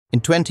In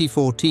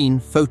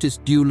 2014, Fotis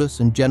Dulos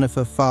and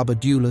Jennifer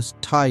Dulos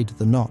tied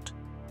the knot,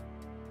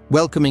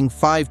 welcoming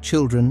 5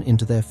 children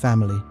into their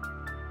family.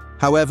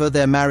 However,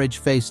 their marriage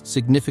faced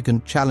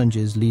significant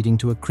challenges, leading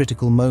to a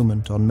critical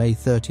moment on May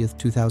 30,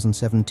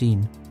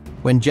 2017,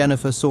 when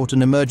Jennifer sought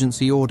an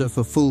emergency order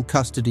for full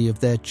custody of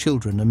their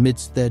children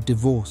amidst their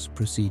divorce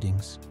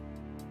proceedings.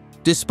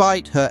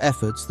 Despite her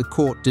efforts, the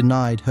court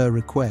denied her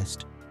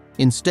request,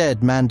 instead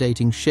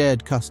mandating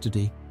shared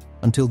custody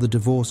until the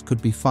divorce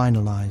could be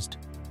finalized.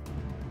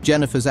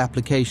 Jennifer's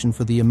application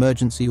for the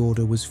emergency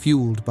order was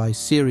fueled by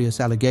serious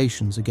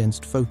allegations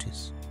against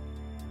Fotis.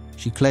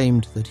 She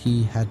claimed that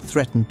he had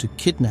threatened to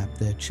kidnap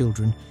their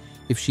children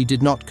if she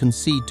did not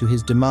concede to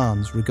his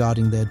demands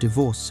regarding their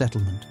divorce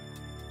settlement.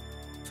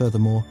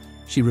 Furthermore,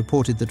 she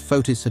reported that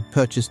Fotis had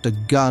purchased a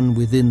gun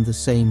within the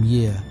same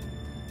year,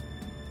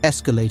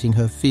 escalating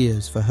her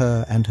fears for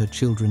her and her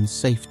children's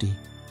safety.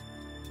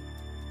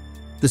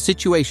 The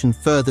situation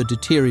further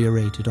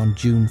deteriorated on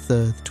June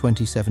 3,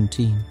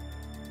 2017.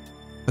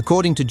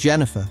 According to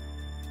Jennifer,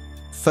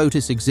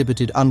 Fotis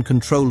exhibited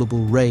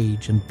uncontrollable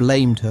rage and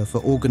blamed her for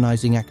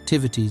organizing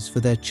activities for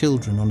their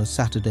children on a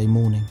Saturday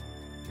morning.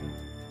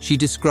 She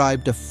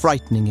described a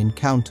frightening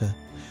encounter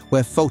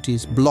where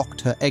Fotis blocked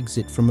her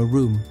exit from a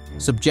room,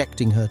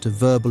 subjecting her to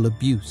verbal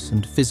abuse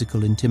and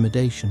physical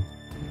intimidation.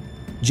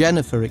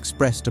 Jennifer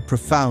expressed a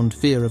profound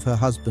fear of her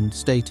husband,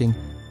 stating,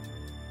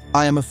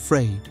 "I am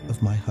afraid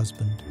of my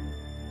husband."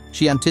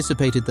 She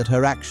anticipated that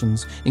her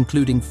actions,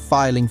 including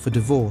filing for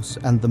divorce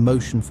and the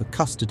motion for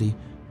custody,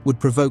 would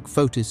provoke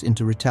Fotis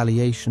into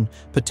retaliation,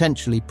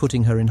 potentially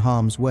putting her in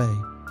harm's way.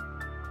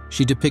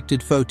 She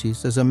depicted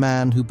Fotis as a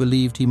man who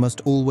believed he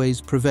must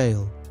always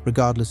prevail,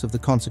 regardless of the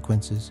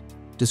consequences,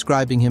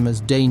 describing him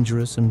as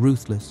dangerous and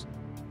ruthless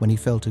when he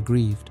felt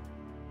aggrieved.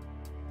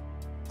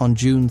 On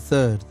June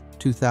 3,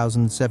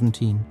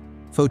 2017,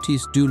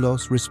 Fotis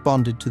Dulos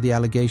responded to the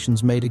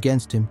allegations made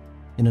against him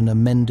in an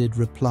amended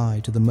reply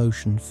to the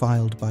motion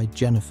filed by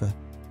Jennifer.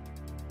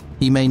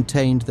 He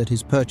maintained that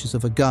his purchase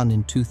of a gun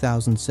in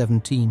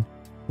 2017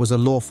 was a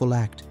lawful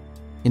act,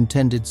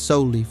 intended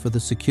solely for the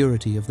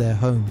security of their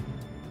home.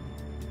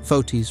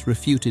 Fotis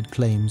refuted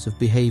claims of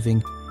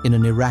behaving in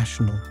an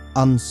irrational,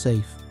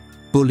 unsafe,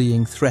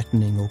 bullying,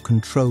 threatening, or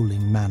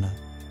controlling manner.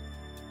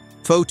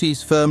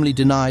 Fotis firmly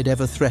denied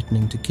ever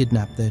threatening to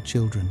kidnap their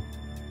children.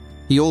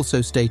 He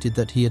also stated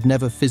that he had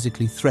never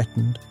physically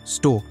threatened,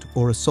 stalked,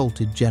 or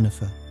assaulted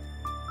Jennifer.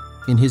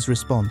 In his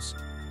response,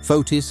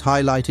 Fotis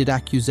highlighted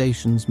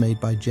accusations made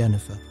by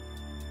Jennifer,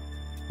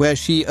 where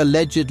she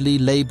allegedly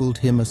labeled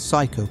him a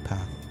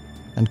psychopath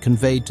and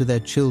conveyed to their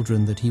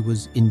children that he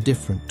was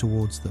indifferent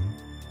towards them.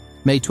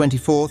 May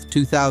 24,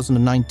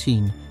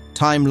 2019,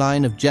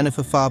 timeline of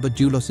Jennifer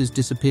Dulos'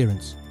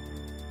 disappearance.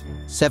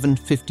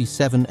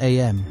 7:57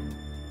 a.m.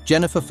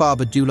 Jennifer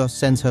Dulos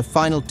sends her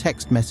final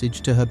text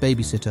message to her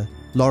babysitter,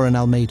 Lauren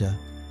Almeida.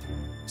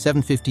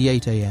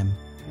 7:58 a.m.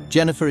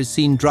 Jennifer is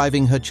seen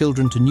driving her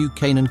children to New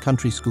Canaan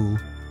Country School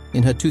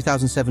in her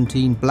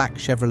 2017 black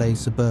Chevrolet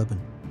Suburban.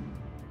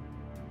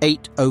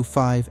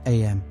 8:05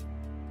 a.m.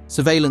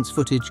 Surveillance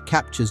footage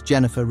captures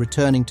Jennifer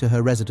returning to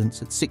her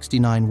residence at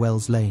 69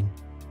 Wells Lane.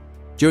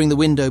 During the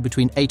window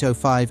between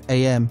 8:05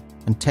 a.m.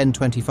 and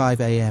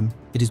 10:25 a.m.,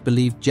 it is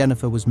believed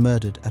Jennifer was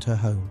murdered at her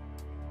home.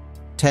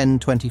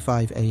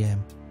 10:25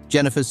 a.m.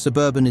 Jennifer's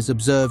Suburban is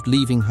observed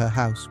leaving her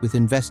house, with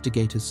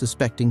investigators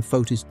suspecting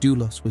Fotis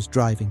Dulos was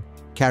driving,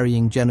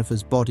 carrying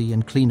Jennifer's body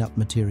and cleanup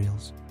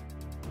materials.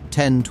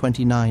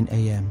 10:29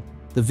 a.m.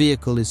 The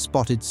vehicle is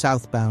spotted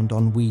southbound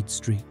on Weed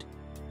Street.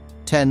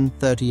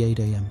 10:38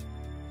 a.m.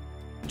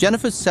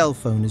 Jennifer's cell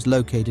phone is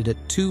located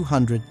at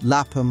 200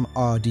 Lapham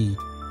RD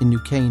in New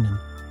Canaan,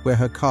 where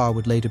her car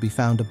would later be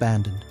found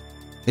abandoned.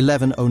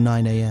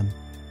 11:09 a.m.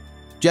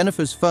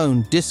 Jennifer's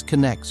phone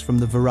disconnects from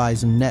the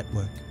Verizon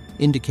network,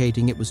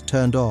 indicating it was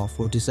turned off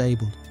or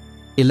disabled.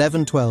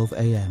 11:12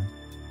 a.m.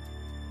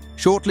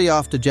 Shortly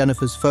after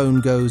Jennifer's phone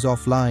goes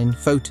offline,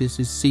 Fotis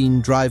is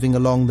seen driving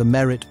along the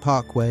Merritt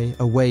Parkway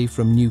away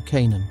from New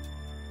Canaan.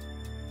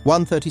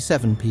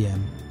 1:37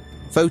 p.m.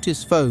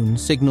 Fotis' phone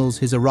signals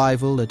his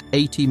arrival at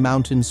 80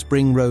 Mountain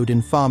Spring Road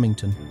in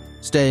Farmington,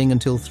 staying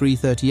until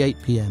 3:38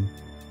 p.m.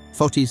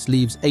 Fotis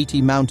leaves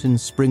 80 Mountain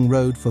Spring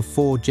Road for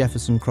 4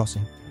 Jefferson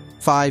Crossing.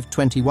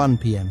 5:21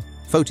 p.m.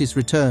 Fotis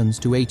returns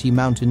to 80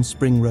 Mountain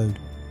Spring Road.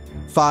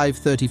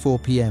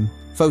 5:34 p.m.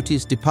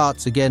 Fotis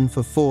departs again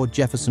for 4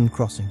 Jefferson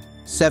Crossing.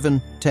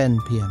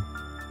 7:10 p.m.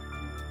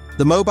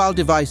 The mobile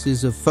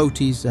devices of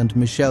Fotis and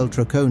Michelle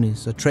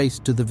Troconis are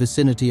traced to the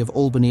vicinity of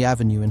Albany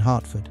Avenue in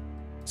Hartford.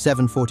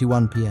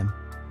 7:41 p.m.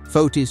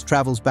 Fotis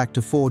travels back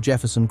to 4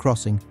 Jefferson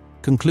Crossing,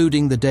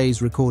 concluding the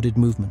day's recorded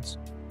movements.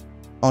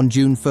 On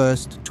June 1,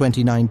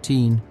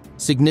 2019,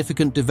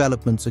 significant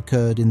developments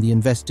occurred in the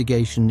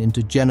investigation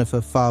into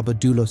Jennifer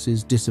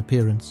Dulos'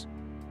 disappearance.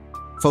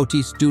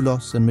 Fotis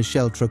Dulos and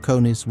Michelle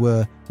Troconis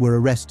were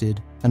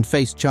arrested and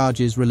faced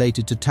charges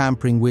related to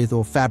tampering with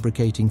or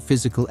fabricating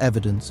physical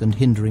evidence and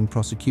hindering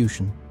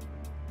prosecution.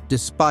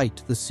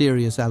 Despite the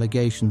serious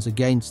allegations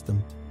against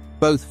them,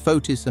 Both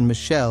Fotis and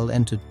Michelle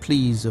entered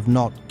pleas of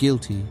not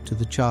guilty to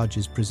the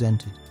charges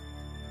presented.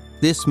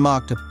 This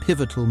marked a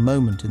pivotal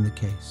moment in the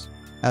case,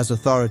 as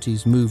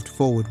authorities moved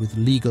forward with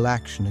legal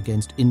action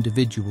against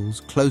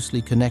individuals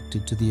closely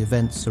connected to the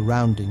events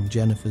surrounding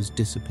Jennifer's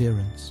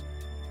disappearance.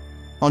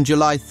 On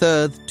July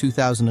 3,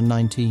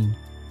 2019,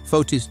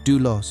 Fotis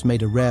Dulos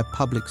made a rare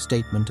public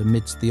statement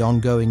amidst the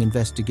ongoing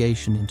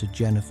investigation into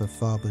Jennifer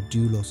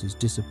Dulos'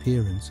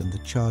 disappearance and the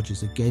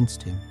charges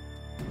against him.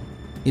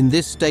 In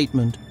this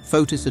statement,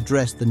 Fotis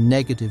addressed the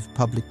negative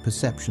public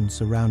perception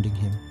surrounding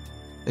him,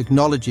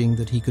 acknowledging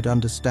that he could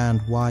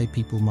understand why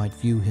people might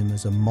view him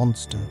as a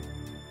monster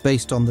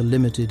based on the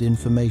limited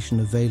information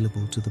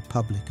available to the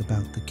public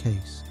about the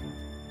case.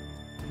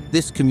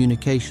 This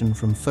communication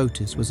from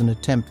Fotis was an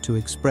attempt to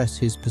express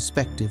his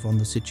perspective on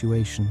the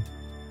situation,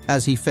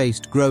 as he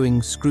faced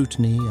growing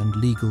scrutiny and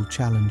legal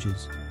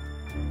challenges.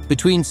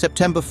 Between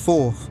September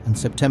 4 and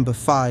September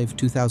 5,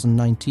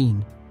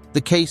 2019, the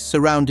case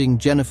surrounding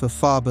Jennifer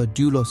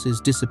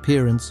Dulos'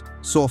 disappearance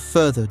saw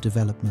further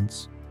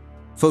developments.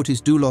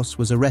 Fotis Dulos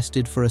was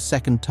arrested for a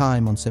second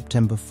time on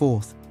September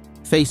 4,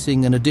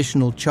 facing an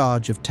additional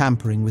charge of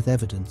tampering with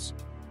evidence.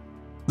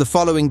 The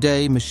following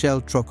day,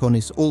 Michelle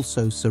Troconis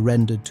also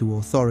surrendered to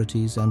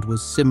authorities and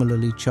was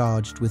similarly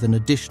charged with an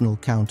additional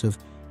count of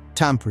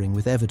tampering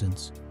with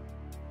evidence.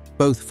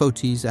 Both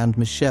Fotis and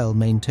Michelle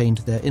maintained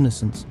their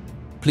innocence,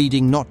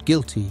 pleading not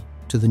guilty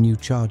to the new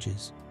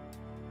charges.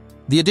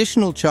 The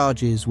additional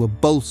charges were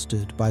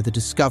bolstered by the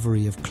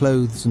discovery of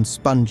clothes and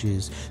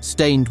sponges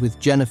stained with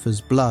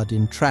Jennifer's blood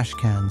in trash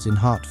cans in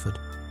Hartford.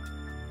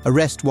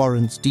 Arrest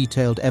warrants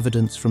detailed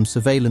evidence from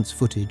surveillance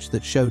footage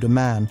that showed a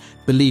man,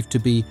 believed to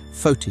be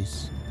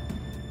Fotis,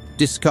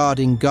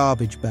 discarding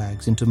garbage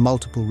bags into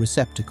multiple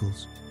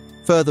receptacles.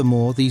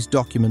 Furthermore, these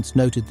documents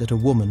noted that a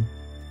woman,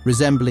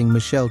 resembling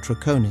Michelle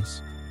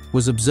Troconis,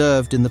 was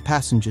observed in the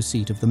passenger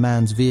seat of the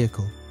man's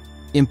vehicle,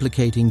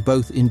 implicating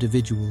both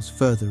individuals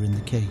further in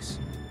the case.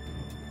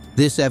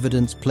 This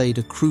evidence played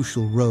a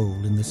crucial role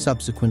in the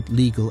subsequent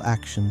legal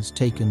actions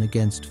taken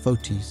against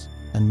Fotis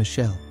and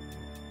Michelle.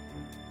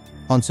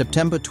 On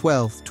September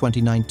 12,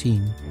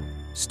 2019,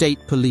 state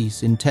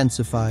police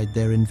intensified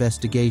their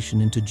investigation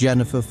into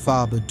Jennifer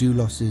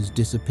Dulos'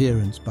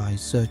 disappearance by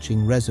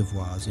searching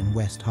reservoirs in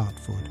West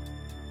Hartford.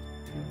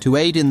 To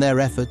aid in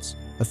their efforts,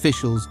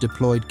 officials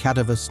deployed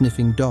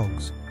cadaver-sniffing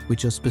dogs,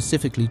 which are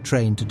specifically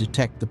trained to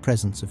detect the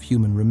presence of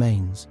human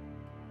remains.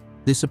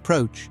 This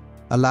approach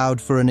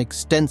allowed for an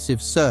extensive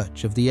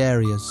search of the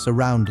areas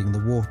surrounding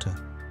the water,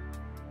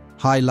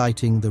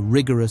 highlighting the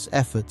rigorous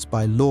efforts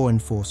by law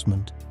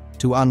enforcement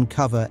to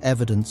uncover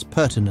evidence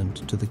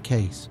pertinent to the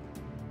case.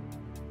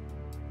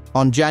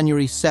 On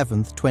January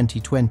 7,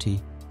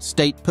 2020,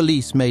 state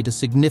police made a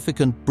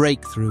significant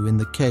breakthrough in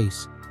the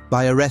case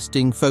by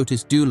arresting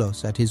Fotis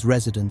Dulos at his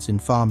residence in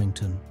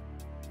Farmington.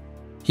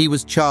 He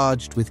was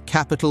charged with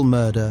capital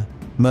murder,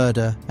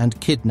 and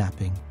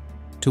kidnapping,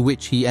 to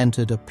which he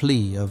entered a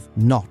plea of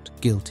not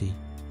guilty.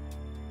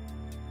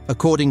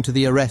 According to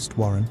the arrest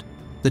warrant,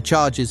 the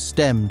charges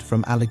stemmed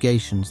from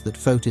allegations that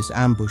Fotis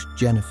ambushed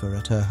Jennifer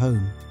at her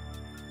home,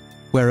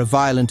 where a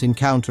violent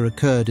encounter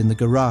occurred in the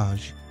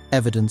garage,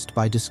 evidenced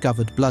by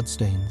discovered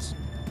bloodstains.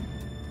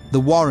 The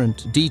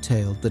warrant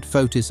detailed that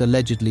Fotis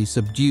allegedly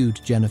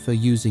subdued Jennifer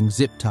using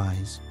zip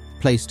ties,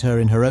 placed her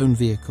in her own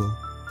vehicle,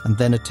 and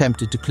then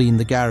attempted to clean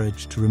the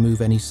garage to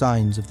remove any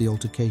signs of the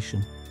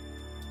altercation.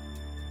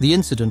 The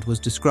incident was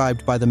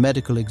described by the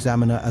medical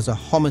examiner as a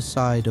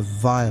homicide of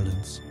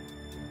violence,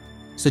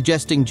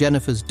 suggesting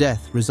Jennifer's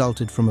death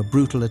resulted from a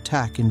brutal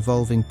attack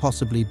involving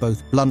possibly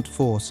both blunt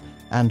force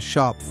and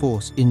sharp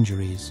force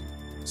injuries,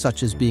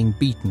 such as being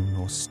beaten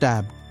or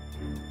stabbed.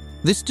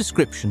 This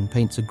description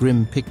paints a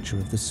grim picture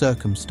of the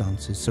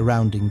circumstances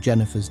surrounding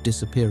Jennifer's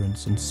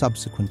disappearance and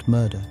subsequent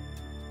murder.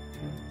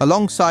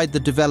 Alongside the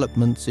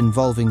developments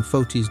involving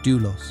Fotis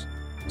Dulos,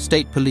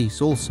 state police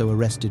also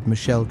arrested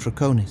Michelle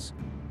Troconis,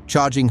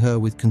 charging her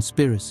with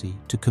conspiracy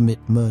to commit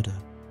murder.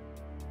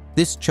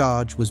 This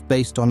charge was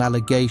based on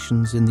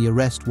allegations in the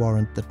arrest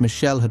warrant that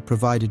Michelle had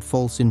provided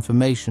false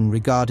information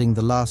regarding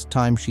the last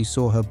time she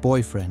saw her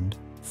boyfriend,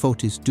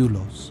 Fotis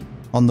Dulos,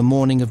 on the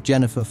morning of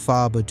Jennifer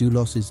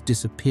Dulos'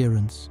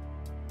 disappearance.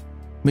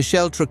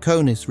 Michelle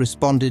Troconis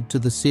responded to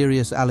the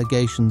serious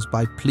allegations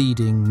by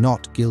pleading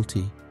not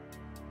guilty.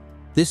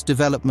 This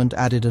development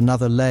added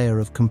another layer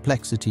of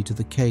complexity to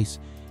the case,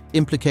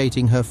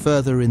 implicating her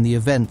further in the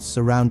events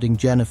surrounding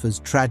Jennifer's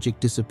tragic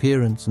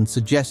disappearance and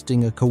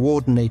suggesting a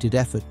coordinated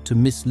effort to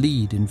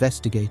mislead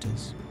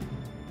investigators.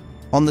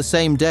 On the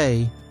same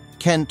day,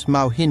 Kent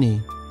Mawhinney,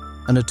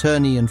 an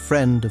attorney and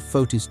friend of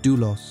Fotis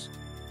Dulos,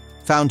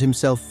 found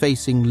himself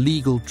facing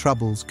legal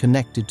troubles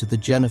connected to the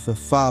Jennifer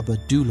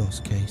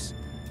Dulos case.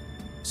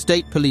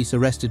 State police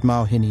arrested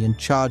Mawhinney and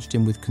charged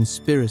him with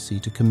conspiracy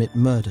to commit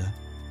murder.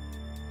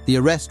 The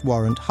arrest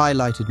warrant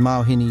highlighted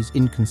Mawhinney's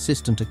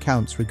inconsistent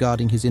accounts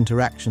regarding his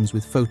interactions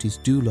with Fotis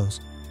Dulos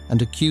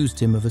and accused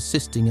him of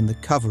assisting in the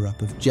cover-up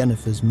of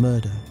Jennifer's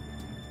murder.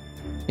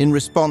 In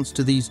response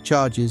to these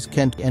charges,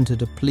 Kent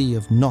entered a plea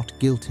of not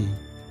guilty.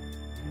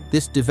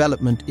 This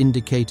development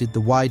indicated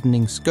the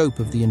widening scope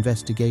of the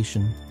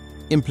investigation,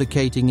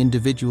 implicating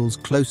individuals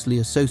closely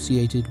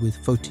associated with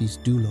Fotis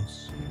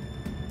Dulos,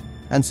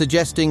 and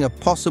suggesting a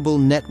possible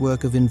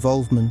network of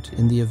involvement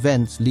in the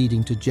events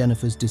leading to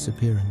Jennifer's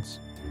disappearance.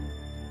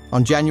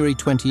 On January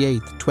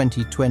 28,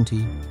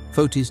 2020,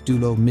 Fotis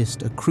Dulos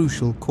missed a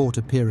crucial court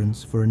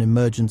appearance for an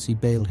emergency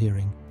bail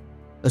hearing,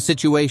 a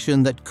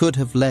situation that could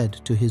have led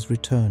to his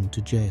return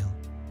to jail.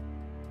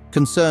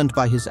 Concerned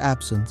by his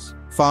absence,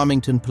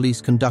 Farmington police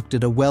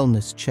conducted a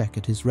wellness check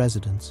at his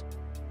residence.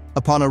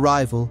 Upon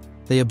arrival,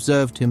 they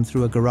observed him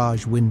through a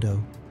garage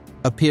window,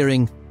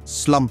 appearing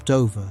slumped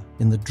over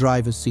in the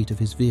driver's seat of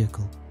his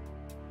vehicle.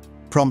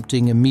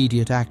 Prompting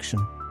immediate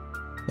action,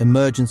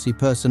 emergency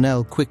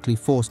personnel quickly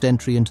forced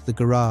entry into the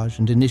garage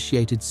and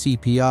initiated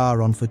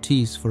CPR on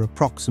Fotis for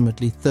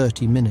approximately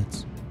 30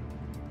 minutes.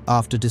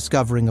 After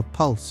discovering a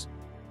pulse,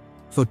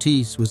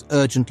 Fotis was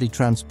urgently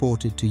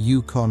transported to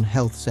Yukon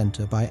Health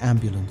Center by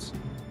ambulance.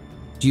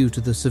 Due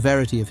to the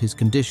severity of his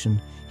condition,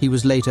 he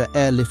was later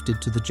airlifted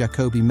to the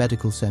Jacobi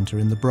Medical Center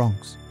in the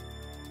Bronx.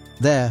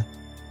 There,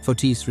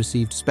 Fotis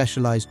received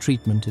specialized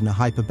treatment in a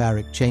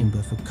hyperbaric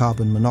chamber for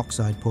carbon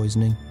monoxide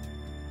poisoning,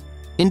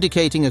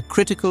 indicating a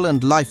critical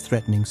and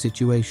life-threatening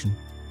situation.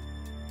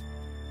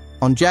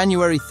 On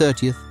January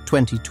 30,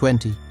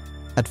 2020,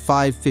 at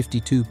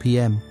 5:52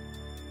 p.m.,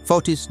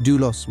 Fotis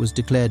Dulos was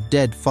declared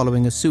dead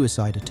following a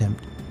suicide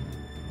attempt.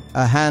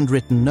 A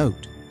handwritten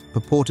note,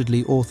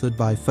 purportedly authored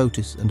by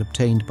Fotis and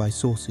obtained by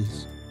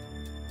sources,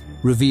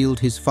 revealed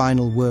his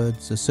final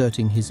words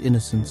asserting his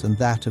innocence and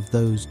that of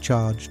those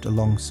charged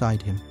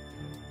alongside him.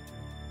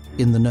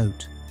 In the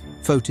note,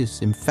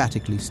 Fotis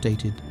emphatically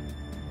stated,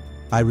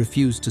 "I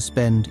refuse to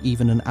spend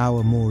even an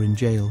hour more in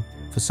jail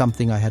for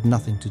something I had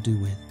nothing to do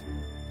with."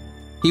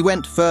 He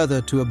went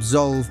further to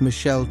absolve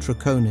Michelle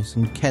Troconis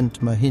and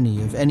Kent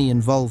Mawhinney of any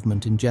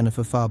involvement in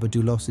Jennifer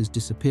Dulos's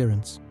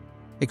disappearance,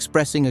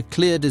 expressing a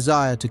clear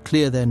desire to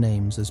clear their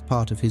names as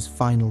part of his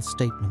final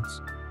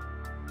statements.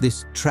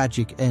 This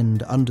tragic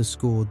end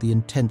underscored the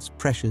intense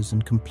pressures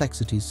and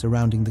complexities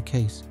surrounding the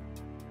case,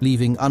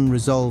 leaving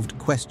unresolved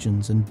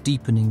questions and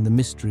deepening the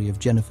mystery of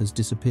Jennifer's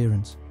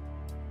disappearance.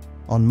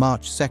 On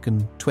March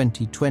 2,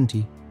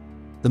 2020,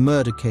 the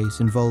murder case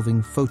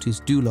involving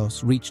Fotis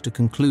Dulos reached a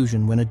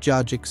conclusion when a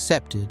judge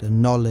accepted a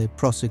nolle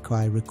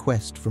prosequi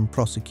request from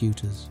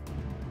prosecutors,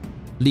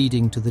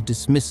 leading to the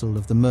dismissal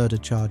of the murder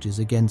charges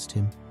against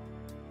him.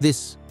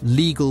 This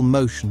legal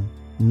motion,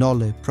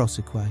 nolle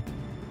prosequi,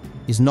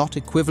 is not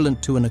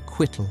equivalent to an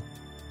acquittal,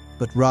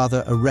 but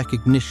rather a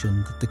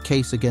recognition that the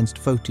case against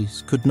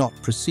Fotis could not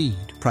proceed,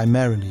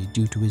 primarily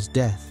due to his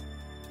death.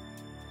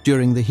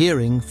 During the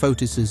hearing,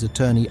 Fotis's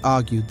attorney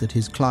argued that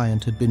his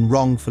client had been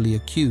wrongfully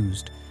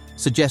accused,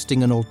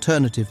 suggesting an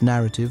alternative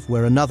narrative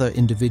where another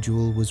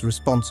individual was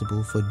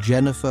responsible for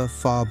Jennifer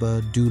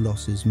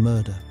Dulos's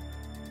murder.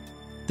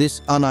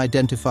 This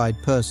unidentified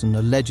person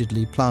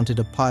allegedly planted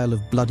a pile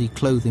of bloody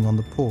clothing on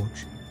the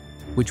porch,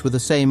 which were the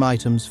same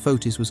items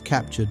Fotis was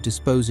captured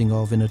disposing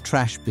of in a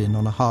trash bin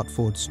on a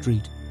Hartford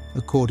street,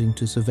 according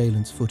to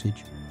surveillance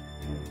footage.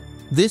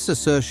 This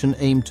assertion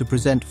aimed to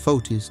present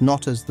Fotis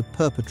not as the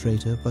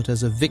perpetrator but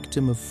as a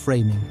victim of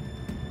framing,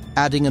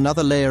 adding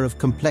another layer of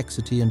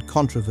complexity and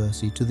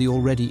controversy to the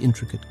already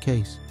intricate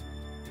case.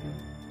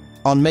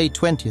 On May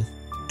 20,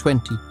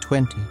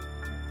 2020,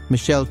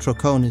 Michelle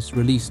Troconis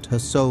released her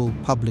sole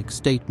public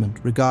statement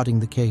regarding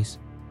the case,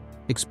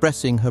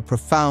 expressing her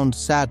profound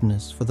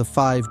sadness for the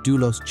 5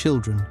 Dulos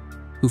children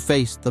who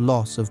faced the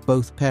loss of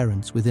both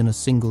parents within a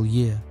single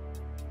year.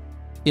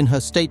 In her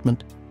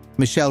statement,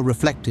 Michelle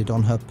reflected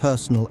on her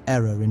personal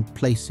error in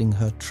placing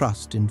her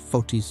trust in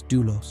Fotis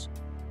Dulos.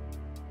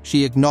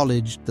 She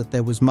acknowledged that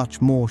there was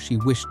much more she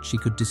wished she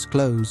could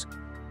disclose,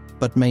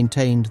 but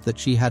maintained that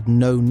she had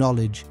no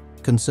knowledge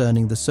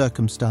concerning the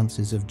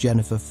circumstances of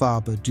Jennifer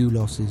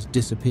Dulos's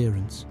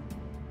disappearance.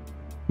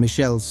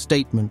 Michelle's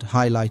statement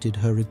highlighted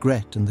her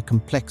regret and the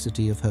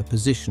complexity of her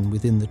position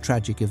within the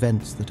tragic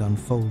events that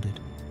unfolded.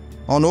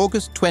 On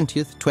August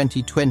 20,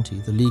 2020,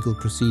 the legal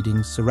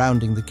proceedings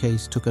surrounding the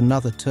case took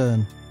another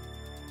turn,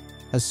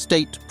 as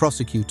state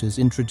prosecutors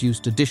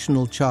introduced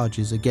additional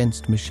charges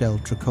against Michelle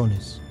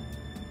Troconis.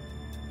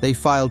 They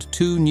filed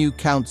 2 new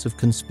counts of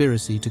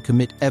conspiracy to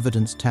commit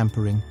evidence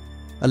tampering,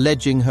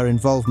 alleging her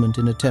involvement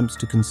in attempts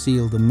to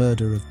conceal the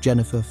murder of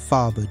Jennifer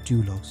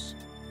Dulos.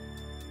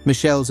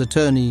 Michelle's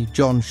attorney,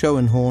 John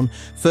Schoenhorn,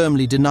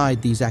 firmly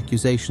denied these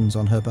accusations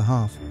on her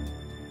behalf.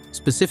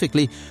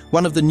 Specifically,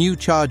 one of the new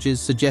charges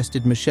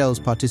suggested Michelle's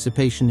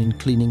participation in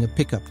cleaning a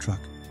pickup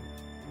truck,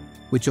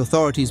 which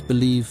authorities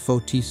believe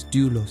Fotis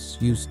Dulos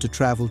used to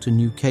travel to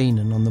New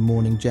Canaan on the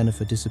morning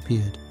Jennifer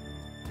disappeared.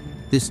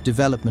 This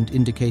development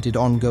indicated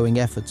ongoing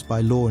efforts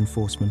by law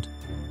enforcement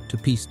to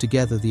piece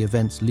together the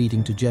events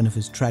leading to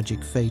Jennifer's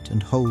tragic fate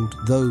and hold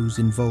those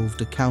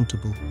involved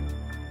accountable.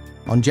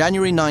 On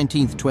January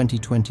 19,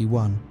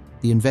 2021,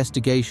 the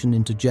investigation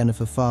into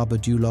Jennifer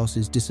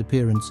Dulos's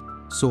disappearance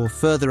saw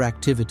further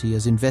activity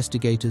as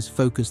investigators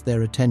focused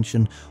their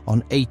attention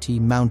on 80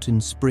 Mountain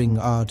Spring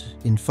Art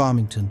in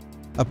Farmington,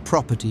 a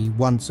property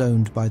once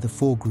owned by the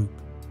Four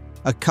Group,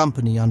 a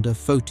company under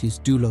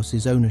Fotis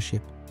Dulos'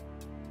 ownership.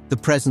 The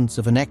presence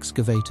of an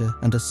excavator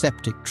and a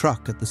septic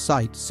truck at the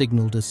site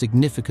signaled a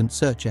significant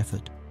search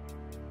effort.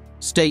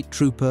 State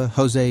Trooper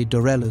Jose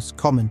Dorelos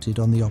commented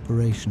on the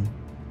operation,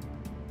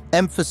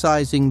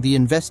 emphasizing the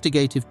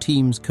investigative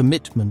team's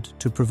commitment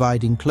to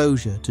providing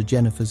closure to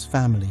Jennifer's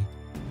family.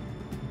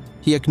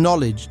 He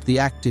acknowledged the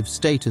active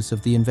status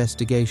of the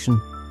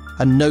investigation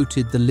and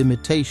noted the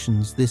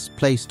limitations this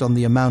placed on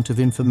the amount of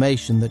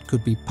information that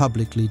could be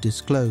publicly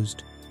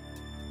disclosed.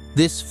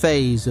 This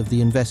phase of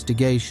the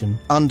investigation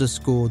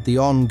underscored the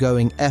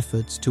ongoing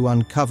efforts to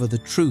uncover the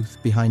truth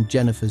behind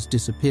Jennifer's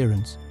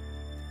disappearance.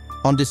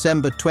 On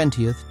December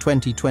 20,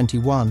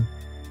 2021,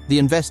 the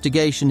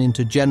investigation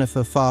into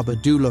Jennifer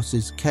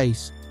Dulos'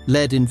 case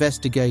led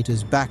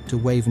investigators back to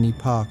Waveney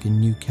Park in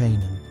New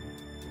Canaan,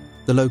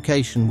 the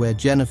location where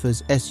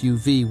Jennifer's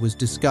SUV was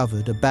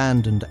discovered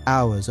abandoned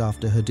hours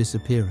after her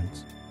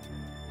disappearance.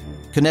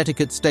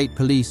 Connecticut State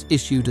Police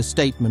issued a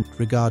statement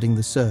regarding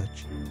the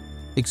search,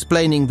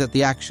 explaining that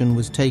the action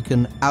was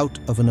taken out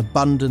of an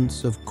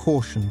abundance of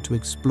caution to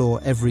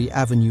explore every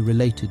avenue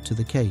related to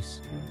the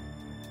case.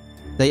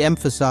 They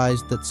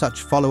emphasized that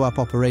such follow-up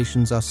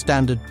operations are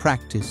standard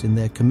practice in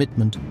their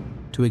commitment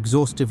to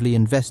exhaustively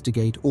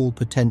investigate all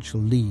potential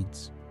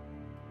leads.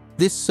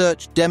 This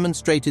search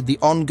demonstrated the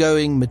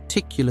ongoing,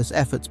 meticulous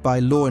efforts by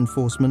law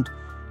enforcement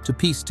to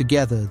piece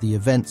together the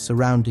events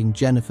surrounding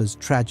Jennifer's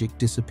tragic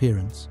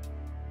disappearance.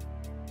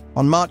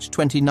 On March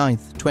 29,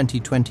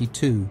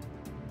 2022,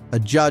 a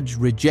judge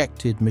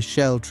rejected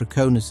Michelle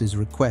Troconis'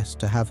 request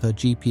to have her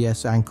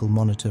GPS ankle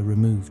monitor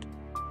removed,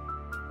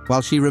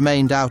 while she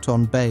remained out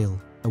on bail,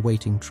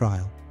 awaiting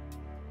trial.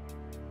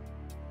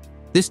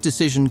 This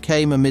decision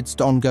came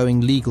amidst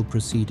ongoing legal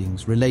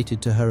proceedings related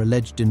to her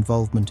alleged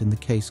involvement in the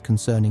case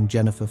concerning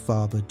Jennifer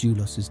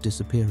Dulos'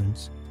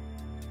 disappearance.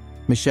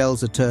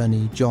 Michelle's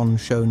attorney, John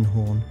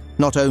Schoenhorn,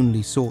 not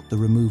only sought the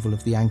removal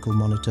of the ankle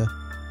monitor,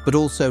 but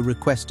also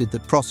requested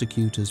that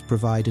prosecutors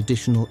provide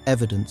additional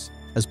evidence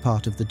as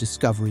part of the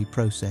discovery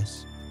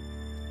process.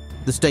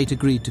 The state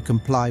agreed to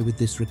comply with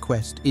this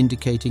request,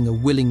 indicating a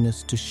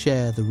willingness to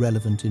share the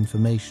relevant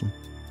information.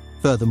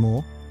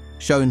 Furthermore,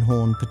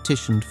 Schoenhorn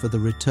petitioned for the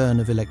return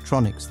of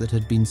electronics that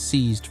had been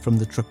seized from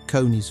the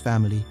Troconis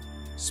family,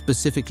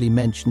 specifically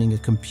mentioning a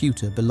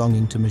computer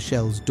belonging to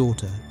Michelle's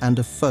daughter and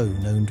a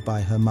phone owned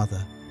by her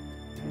mother.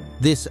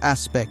 This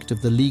aspect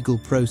of the legal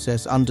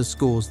process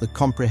underscores the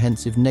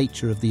comprehensive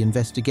nature of the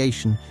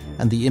investigation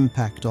and the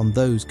impact on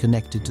those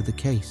connected to the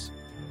case.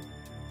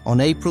 On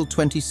April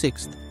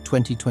 26,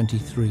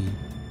 2023,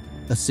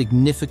 a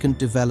significant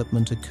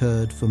development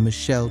occurred for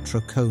Michelle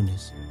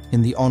Troconis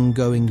in the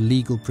ongoing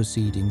legal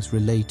proceedings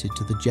related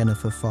to the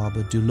Jennifer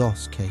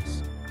Dulos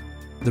case.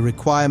 The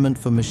requirement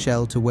for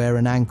Michelle to wear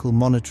an ankle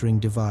monitoring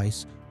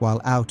device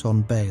while out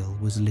on bail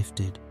was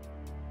lifted.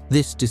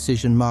 This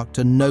decision marked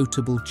a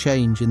notable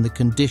change in the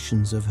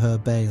conditions of her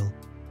bail,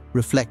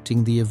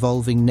 reflecting the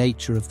evolving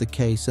nature of the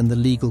case and the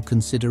legal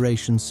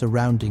considerations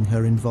surrounding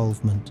her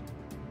involvement.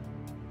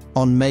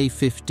 On May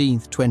 15,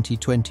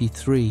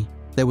 2023,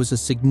 there was a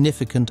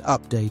significant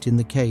update in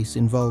the case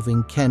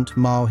involving Kent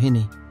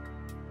Mawhinney,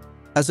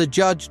 as a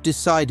judge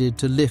decided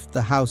to lift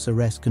the house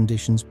arrest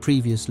conditions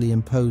previously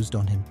imposed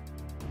on him.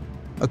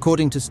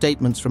 According to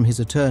statements from his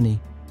attorney,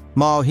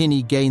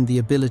 Mawhinney gained the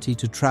ability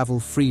to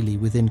travel freely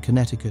within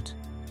Connecticut.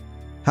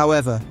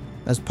 However,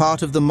 as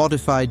part of the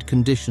modified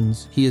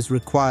conditions, he is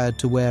required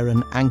to wear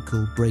an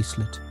ankle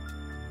bracelet,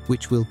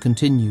 which will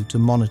continue to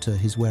monitor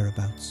his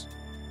whereabouts.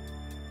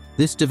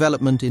 This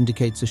development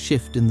indicates a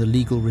shift in the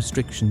legal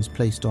restrictions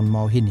placed on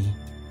Mawhinney,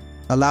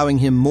 allowing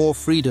him more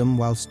freedom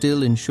while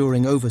still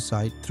ensuring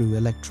oversight through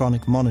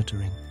electronic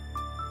monitoring.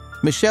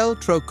 Michelle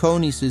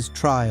Troconis'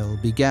 trial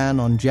began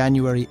on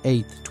January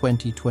 8,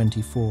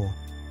 2024,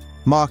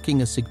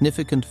 marking a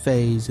significant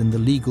phase in the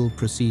legal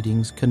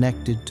proceedings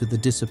connected to the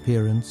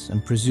disappearance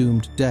and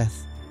presumed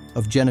death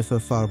of Jennifer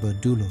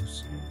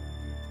Dulos.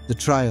 The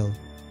trial,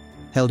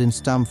 held in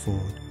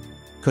Stamford,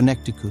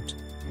 Connecticut,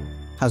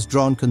 has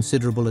drawn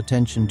considerable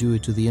attention due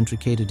to the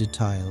intricate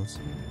details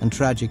and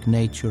tragic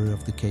nature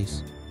of the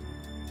case.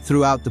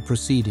 Throughout the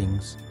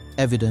proceedings,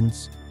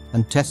 evidence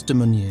and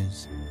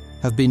testimonies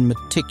have been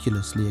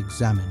meticulously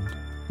examined,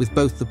 with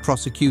both the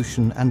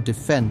prosecution and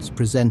defense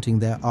presenting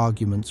their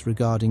arguments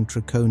regarding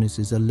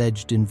Troconis'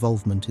 alleged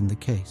involvement in the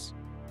case.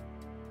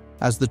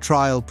 As the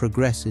trial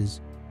progresses,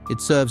 it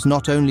serves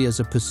not only as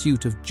a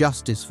pursuit of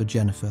justice for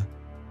Jennifer,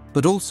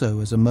 but also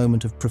as a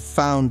moment of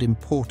profound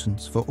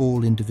importance for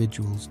all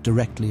individuals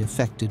directly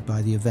affected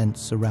by the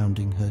events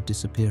surrounding her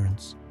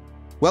disappearance.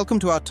 Welcome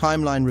to our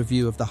timeline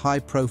review of the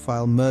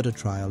high-profile murder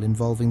trial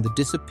involving the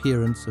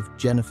disappearance of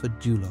Jennifer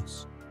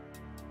Dulos,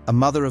 a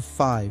mother of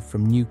 5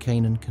 from New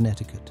Canaan,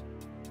 Connecticut.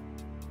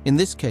 In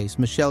this case,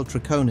 Michelle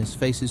Troconis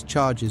faces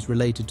charges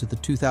related to the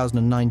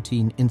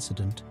 2019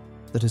 incident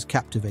that has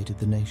captivated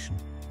the nation.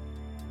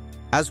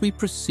 As we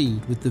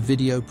proceed with the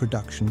video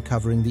production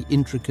covering the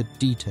intricate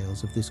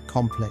details of this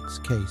complex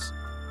case,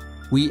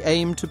 We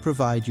aim to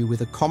provide you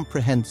with a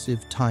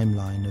comprehensive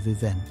timeline of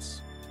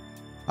events.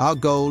 Our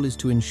goal is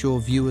to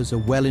ensure viewers are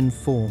well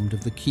informed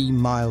of the key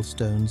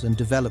milestones and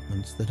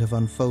developments that have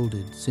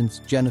unfolded since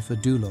Jennifer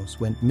Dulos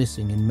went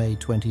missing in May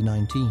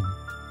 2019.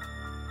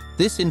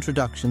 This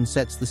introduction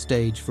sets the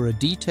stage for a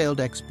detailed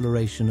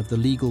exploration of the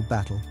legal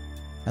battle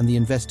and the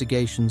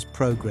investigation's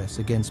progress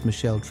against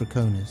Michelle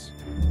Troconis.